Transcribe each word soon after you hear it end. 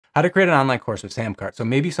How to create an online course with SamCart. So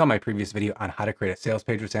maybe you saw my previous video on how to create a sales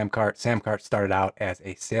page with SamCart. SamCart started out as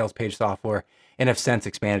a sales page software and have since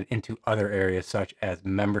expanded into other areas such as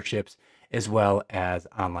memberships as well as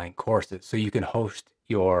online courses. So you can host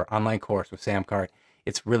your online course with SamCart.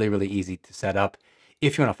 It's really, really easy to set up.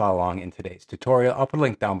 If you want to follow along in today's tutorial, I'll put a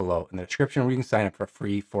link down below in the description where you can sign up for a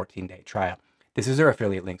free 14-day trial. This is our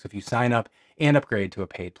affiliate link. So if you sign up and upgrade to a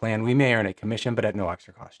paid plan, we may earn a commission, but at no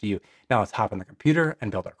extra cost to you. Now let's hop on the computer and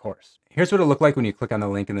build our course. Here's what it'll look like when you click on the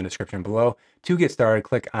link in the description below. To get started,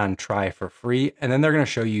 click on try for free, and then they're going to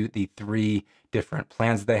show you the 3 different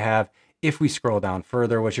plans that they have. If we scroll down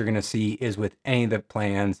further, what you're going to see is with any of the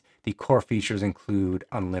plans, the core features include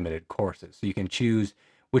unlimited courses. So you can choose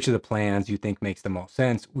which of the plans you think makes the most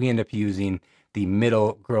sense. We end up using the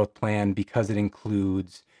middle growth plan because it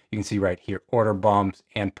includes, you can see right here, order bumps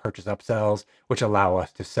and purchase upsells, which allow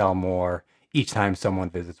us to sell more each time someone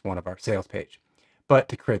visits one of our sales page. But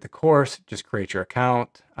to create the course, just create your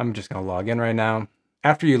account. I'm just going to log in right now.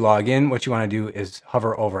 After you log in, what you want to do is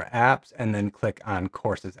hover over apps and then click on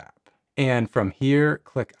courses app. And from here,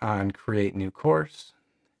 click on create new course.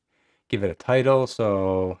 Give it a title.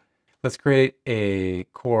 So let's create a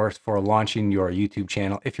course for launching your YouTube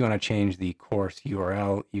channel. If you want to change the course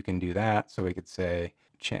URL, you can do that. So we could say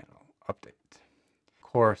channel update.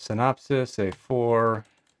 Course synopsis, say 4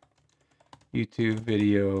 YouTube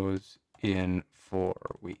videos in 4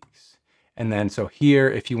 weeks. And then so here,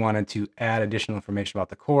 if you wanted to add additional information about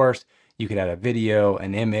the course, you could add a video,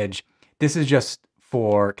 an image. This is just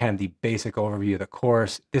for kind of the basic overview of the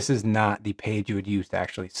course. This is not the page you would use to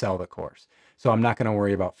actually sell the course. So I'm not going to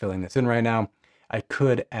worry about filling this in right now. I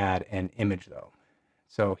could add an image though.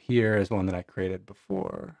 So here is one that I created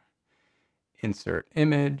before. Insert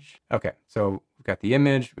image. Okay, so we've got the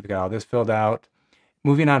image, we've got all this filled out.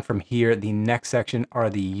 Moving on from here, the next section are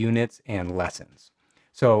the units and lessons.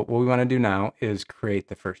 So what we want to do now is create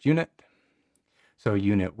the first unit. So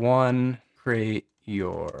unit 1, create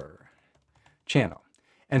your channel.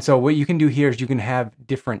 And so what you can do here is you can have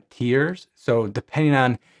different tiers. So depending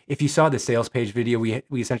on, if you saw the sales page video, we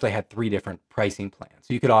essentially had 3 different pricing plans.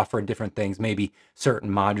 So you could offer different things. Maybe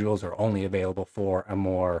certain modules are only available for a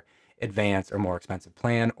more advanced or more expensive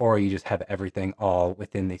plan, or you just have everything all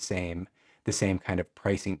within the same kind of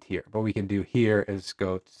pricing tier. What we can do here is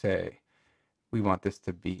go to say, we want this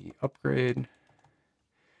to be upgrade.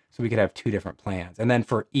 So we could have 2 different plans. And then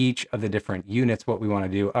for each of the different units, what we want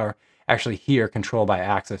to do are actually here, control by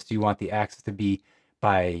access. Do you want the access to be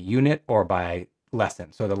by unit or by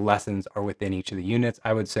lesson? So the lessons are within each of the units.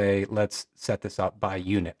 I would say, let's set this up by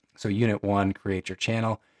unit. So unit 1, create your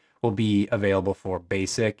channel, will be available for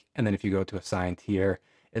basic. And then if you go to assign tier,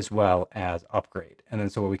 as well as upgrade. And then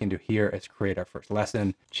so what we can do here is create our first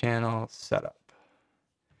lesson, channel setup,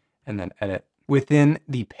 and then edit. Within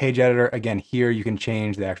the page editor, again, here you can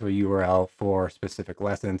change the actual URL for specific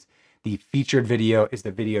lessons. The featured video is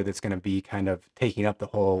the video that's going to be kind of taking up the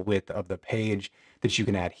whole width of the page that you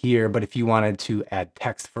can add here. But if you wanted to add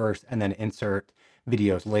text first and then insert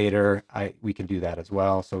videos later, we can do that as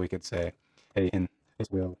well. So we could say, hey, in this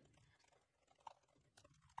will.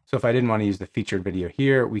 So if I didn't want to use the featured video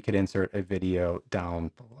here, we could insert a video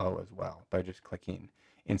down below as well by just clicking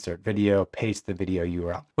insert video, paste the video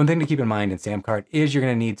URL. One thing to keep in mind in SamCart is you're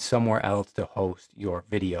going to need somewhere else to host your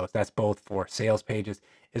videos. That's both for sales pages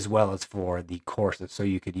as well as for the courses. So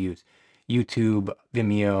you could use YouTube,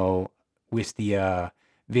 Vimeo, Wistia,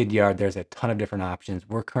 Vidyard. There's a ton of different options.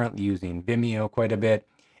 We're currently using Vimeo quite a bit.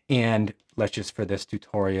 And let's just, for this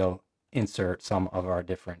tutorial, insert some of our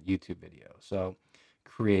different YouTube videos. So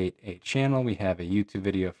create a channel. We have a YouTube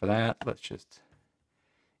video for that. Let's just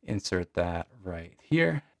insert that right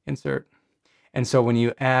here, insert. And so when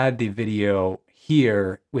you add the video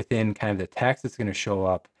here within kind of the text, it's going to show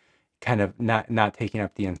up kind of not taking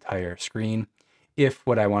up the entire screen. If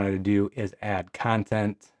what I wanted to do is add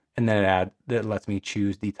content, and then that lets me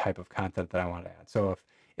choose the type of content that I want to add. So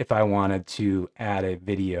if I wanted to add a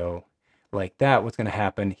video like that, what's going to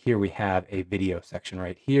happen here, we have a video section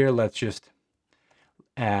right here. Let's just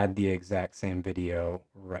add the exact same video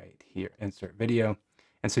right here, insert video.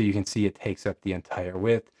 And so you can see it takes up the entire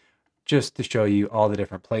width. Just to show you all the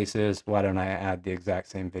different places, why don't I add the exact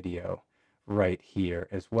same video right here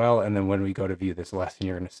as well? And then when we go to view this lesson,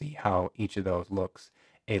 you're going to see how each of those looks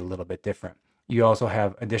a little bit different. You also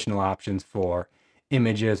have additional options for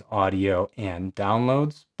images, audio, and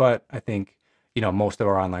downloads. But I think, most of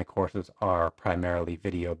our online courses are primarily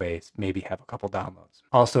video based, maybe have a couple downloads.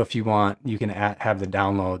 Also, if you want, you can have the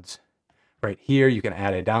downloads right here. You can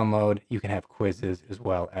add a download. You can have quizzes as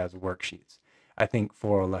well as worksheets. I think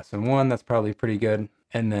for lesson 1, that's probably pretty good.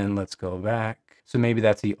 And then let's go back. So maybe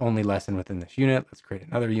that's the only lesson within this unit. Let's create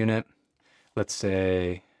another unit. Let's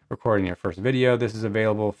say recording your first video. This is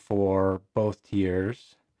available for both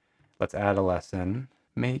tiers. Let's add a lesson,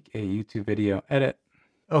 make a YouTube video, edit.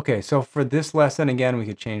 Okay, so for this lesson, again, we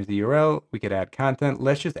could change the URL, we could add content.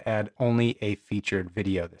 Let's just add only a featured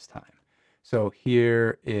video this time. So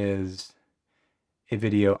here is a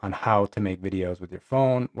video on how to make videos with your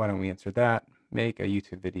phone. Why don't we insert that? Make a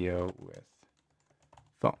YouTube video with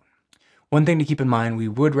phone. One thing to keep in mind, we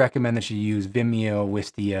would recommend that you use Vimeo,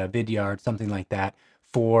 Wistia, Vidyard, something like that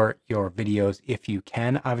for your videos if you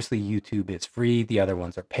can. Obviously, YouTube is free. The other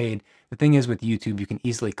ones are paid. The thing is with YouTube, you can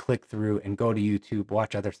easily click through and go to YouTube,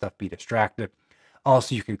 watch other stuff, be distracted.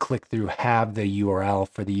 Also, you can click through, have the URL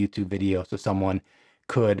for the YouTube video so someone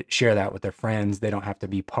could share that with their friends. They don't have to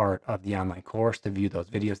be part of the online course to view those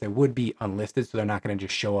videos. They would be unlisted, so they're not going to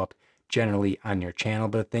just show up generally on your channel.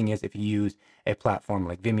 But the thing is, if you use a platform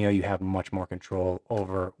like Vimeo, you have much more control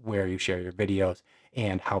over where you share your videos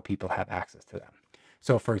and how people have access to them.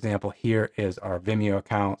 So for example, here is our Vimeo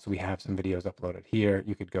account. So we have some videos uploaded here.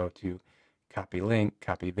 You could go to copy link,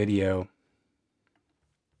 copy video.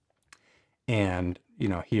 And,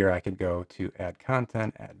 here I could go to add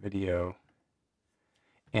content, add video.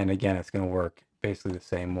 And again, it's going to work basically the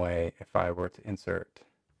same way if I were to insert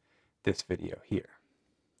this video here.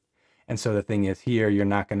 And so the thing is here, you're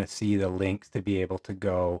not going to see the links to be able to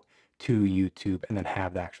go to YouTube and then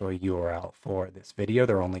have the actual URL for this video.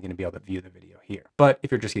 They're only going to be able to view the video here. But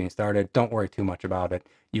if you're just getting started, don't worry too much about it.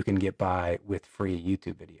 You can get by with free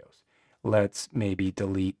YouTube videos. Let's maybe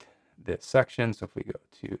delete this section. So if we go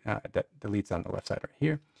to, that deletes on the left side right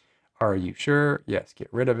here. Are you sure? Yes, get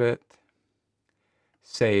rid of it.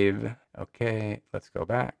 Save. Okay, let's go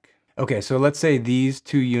back. Okay, so let's say these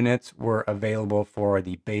two units were available for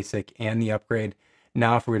the basic and the upgrade.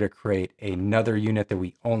 Now, if we were to create another unit that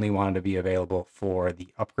we only wanted to be available for the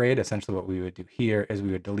upgrade, essentially what we would do here is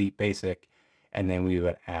we would delete basic and then we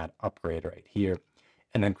would add upgrade right here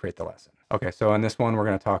and then create the lesson. Okay, so in this one, we're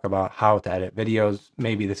going to talk about how to edit videos.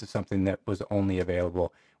 Maybe this is something that was only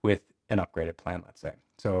available with an upgraded plan, let's say.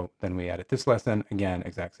 So then we edit this lesson. Again,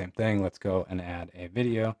 exact same thing. Let's go and add a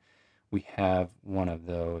video. We have one of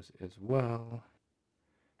those as well.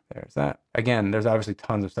 There's that. Again, there's obviously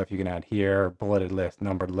tons of stuff you can add here. Bulleted list,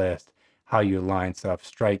 numbered list, how you align stuff,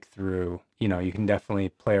 strike through. You can definitely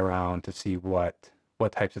play around to see what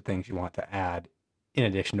types of things you want to add in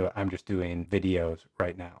addition to it. I'm just doing videos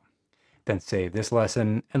right now. Then save this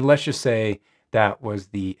lesson. And let's just say that was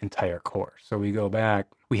the entire course. So we go back,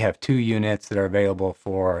 we have 2 units that are available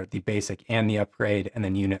for the basic and the upgrade, and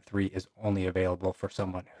then unit 3 is only available for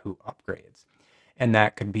someone who upgrades. And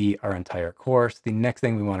that could be our entire course. The next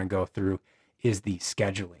thing we want to go through is the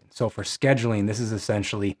scheduling. So for scheduling, this is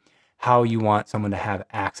essentially how you want someone to have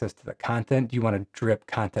access to the content. You want to drip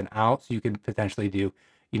content out. So you could potentially do,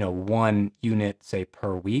 1 unit, say,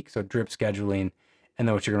 per week. So drip scheduling. And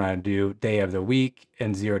then what you're going to do, day of the week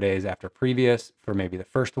and 0 days after previous for maybe the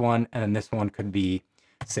first one. And then this one could be,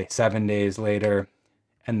 say, 7 days later.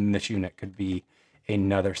 And then this unit could be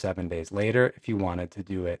another 7 days later if you wanted to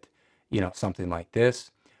do it, something like this.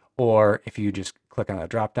 Or if you just click on the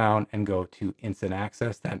drop down and go to instant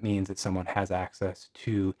access, that means that someone has access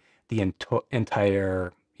to the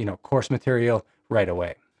entire, course material right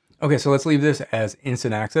away. Okay, so let's leave this as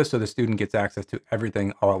instant access so the student gets access to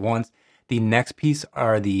everything all at once. The next piece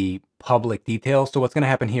are the public details. So what's going to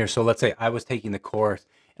happen here? So let's say I was taking the course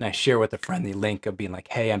and I share with a friend the link of being like,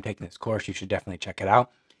 hey, I'm taking this course. You should definitely check it out.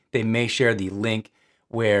 They may share the link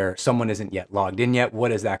where someone isn't yet logged in yet.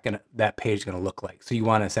 What is that page going to look like? So you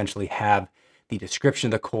want to essentially have the description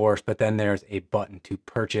of the course, but then there's a button to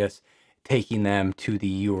purchase, taking them to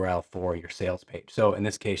the URL for your sales page. So in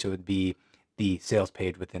this case, it would be the sales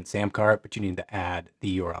page within SamCart, but you need to add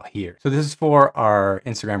the URL here. So this is for our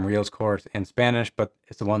Instagram Reels course in Spanish, but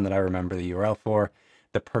it's the one that I remember the URL for,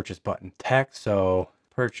 the purchase button text. So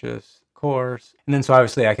purchase course. And then so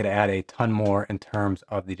obviously I could add a ton more in terms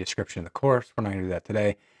of the description of the course. We're not going to do that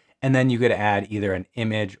today. And then you could add either an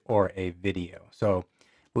image or a video. So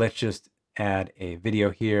let's just add a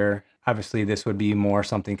video here. Obviously this would be more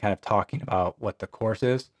something kind of talking about what the course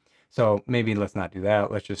is. So maybe let's not do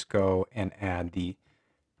that. Let's just go and add the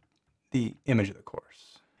image of the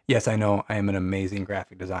course. Yes, I know I am an amazing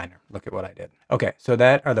graphic designer. Look at what I did. Okay, so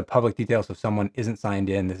that are the public details. So if someone isn't signed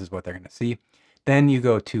in, this is what they're going to see. Then you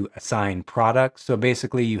go to assign products. So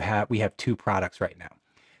basically we have 2 products right now.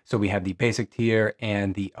 So we have the basic tier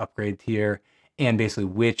and the upgrade tier, and basically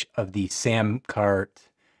which of the SamCart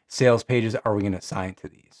sales pages are we going to assign to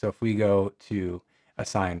these. So if we go to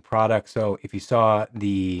assign product, so if you saw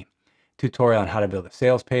the tutorial on how to build a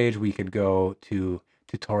sales page, we could go to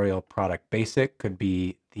tutorial product basic, could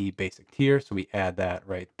be the basic tier. So we add that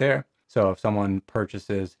right there. So if someone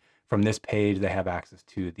purchases from this page, they have access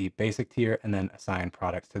to the basic tier and then assign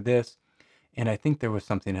products to this. And I think there was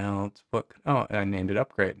something else. Oh, I named it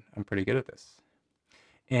upgrade. I'm pretty good at this.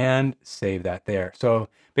 And save that there. So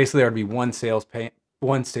basically there would be one sales page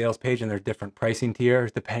and there's different pricing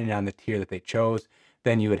tiers depending on the tier that they chose.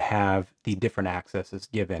 Then you would have the different accesses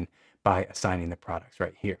given by assigning the products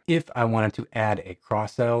right here. If I wanted to add a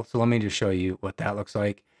cross sell, so let me just show you what that looks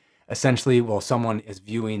like. Essentially, while someone is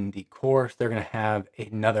viewing the course, they're going to have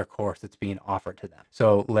another course that's being offered to them.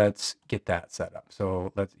 So let's get that set up.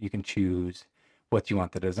 So you can choose what you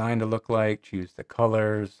want the design to look like, choose the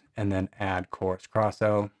colors, and then add course cross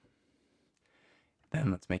sell. Then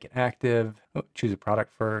let's make it active. Oh, choose a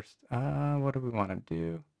product first. What do we want to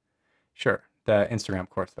do? Sure, the Instagram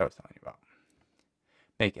course that I was telling you about.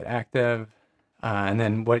 Make it active. And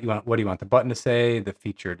then what do you want the button to say? The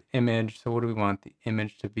featured image. So what do we want the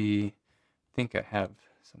image to be? I think I have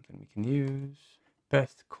something we can use.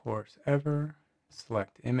 Best course ever.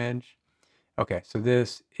 Select image. Okay, so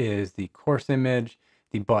this is the course image.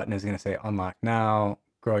 The button is going to say unlock now,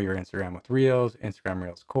 grow your Instagram with Reels, Instagram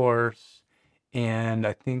Reels course. And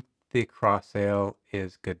I think the cross sale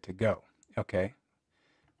is good to go. Okay,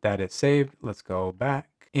 that is saved. Let's go back.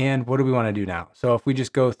 And what do we want to do now? So if we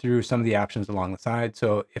just go through some of the options along the side.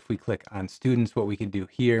 So if we click on students, what we could do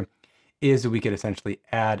here is we could essentially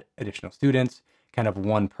add additional students, kind of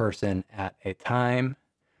one person at a time.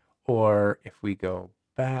 Or if we go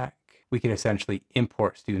back, we could essentially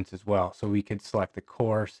import students as well. So we could select the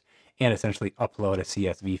course and essentially upload a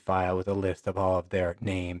CSV file with a list of all of their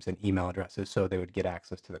names and email addresses so they would get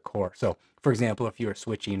access to the course. So for example, if you were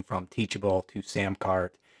switching from Teachable to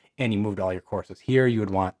SamCart and you moved all your courses here, you would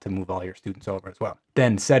want to move all your students over as well.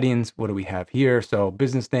 Then settings, what do we have here? So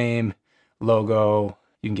business name, logo,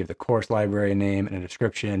 you can give the course library a name and a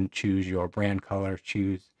description, choose your brand color,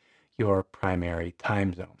 choose your primary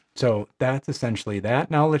time zone. So that's essentially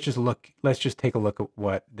that. Now let's just take a look at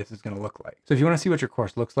what this is going to look like. So if you want to see what your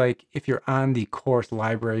course looks like, if you're on the course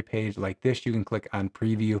library page like this, you can click on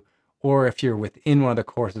preview, or if you're within one of the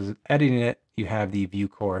courses editing it, you have the view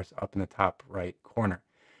course up in the top right corner.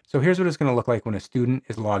 So here's what it's going to look like when a student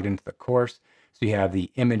is logged into the course. So you have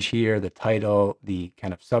the image here, the title, the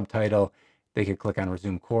kind of subtitle. They could click on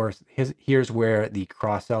resume course. Here's where the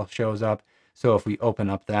cross-sell shows up. So if we open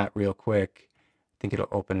up that real quick, I think it'll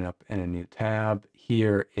open it up in a new tab.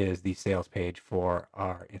 Here is the sales page for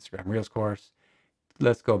our Instagram Reels course.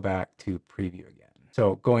 Let's go back to preview again.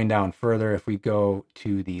 So going down further, if we go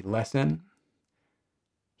to the lesson,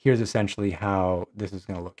 here's essentially how this is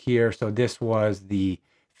going to look here. So this was the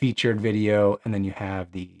featured video, and then you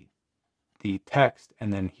have the text,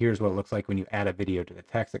 and then here's what it looks like when you add a video to the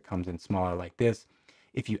text. It comes in smaller like this.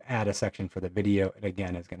 If you add a section for the video, it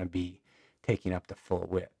again is going to be taking up the full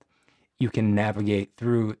width. You can navigate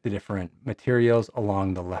through the different materials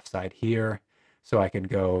along the left side here. So I could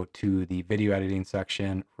go to the video editing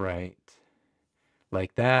section right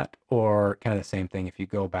like that, or kind of the same thing. If you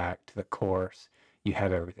go back to the course, you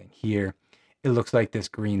have everything here. It looks like this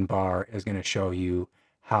green bar is going to show you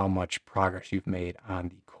how much progress you've made on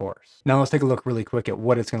the course. Now let's take a look really quick at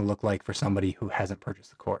what it's going to look like for somebody who hasn't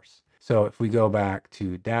purchased the course. So if we go back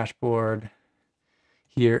to dashboard,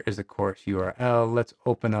 here is the course URL. Let's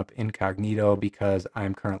open up incognito because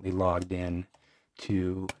I'm currently logged in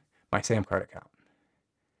to my SamCart account.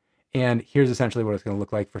 And here's essentially what it's going to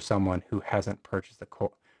look like for someone who hasn't purchased the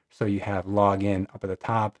course. So you have login up at the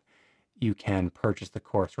top. You can purchase the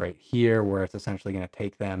course right here, where it's essentially going to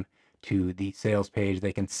take them to the sales page.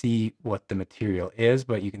 They can see what the material is,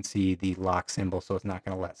 but you can see the lock symbol, so it's not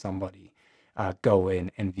going to let somebody go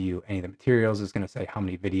in and view any of the materials. It's going to say how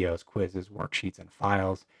many videos, quizzes, worksheets, and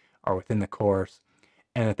files are within the course.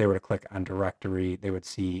 And if they were to click on directory, they would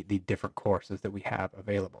see the different courses that we have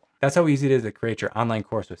available. That's how easy it is to create your online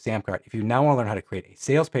course with SamCart. If you now want to learn how to create a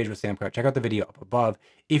sales page with SamCart, check out the video up above.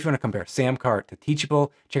 If you want to compare SamCart to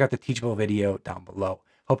Teachable, check out the Teachable video down below.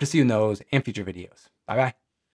 Hope to see you in those and future videos. Bye-bye.